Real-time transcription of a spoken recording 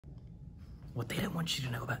What they don't want you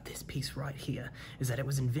to know about this piece right here is that it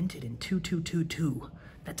was invented in 2222.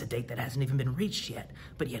 That's a date that hasn't even been reached yet,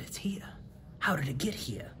 but yet it's here. How did it get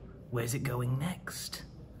here? Where's it going next?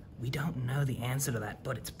 We don't know the answer to that,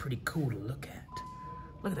 but it's pretty cool to look at.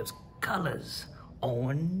 Look at those colors.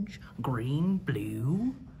 Orange, green,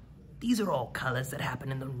 blue. These are all colors that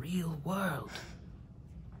happen in the real world.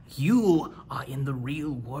 You are in the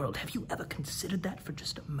real world. Have you ever considered that for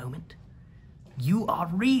just a moment? You are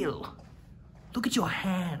real. Look at your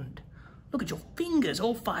hand. Look at your fingers,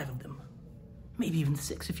 all 5 of them. Maybe even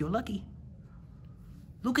 6 if you're lucky.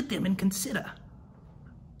 Look at them and consider.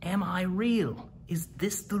 Am I real? Is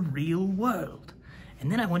this the real world?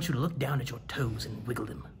 And then I want you to look down at your toes and wiggle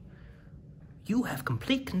them. You have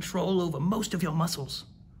complete control over most of your muscles.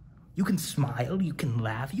 You can smile, you can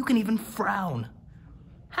laugh, you can even frown.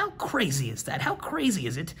 How crazy is that? How crazy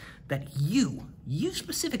is it that you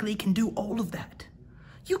specifically can do all of that?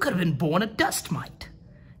 You could have been born a dust mite.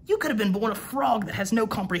 You could have been born a frog that has no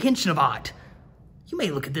comprehension of art. You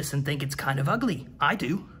may look at this and think it's kind of ugly. I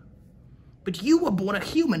do. But you were born a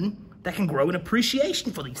human that can grow an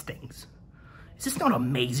appreciation for these things. Is this not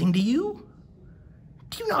amazing to you?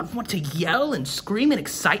 Do you not want to yell and scream in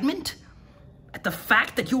excitement at the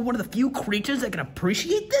fact that you're one of the few creatures that can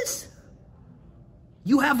appreciate this?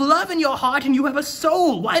 You have love in your heart and you have a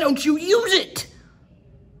soul. Why don't you use it?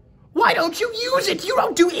 Why don't you use it? You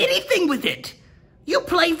don't do anything with it. You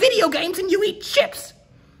play video games and you eat chips.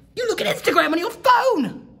 You look at Instagram on your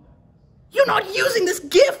phone. You're not using this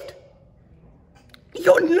gift.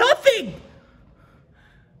 You're nothing.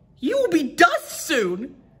 You will be dust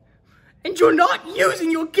soon. And you're not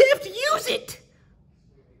using your gift. Use it.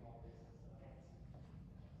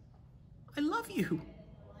 I love you.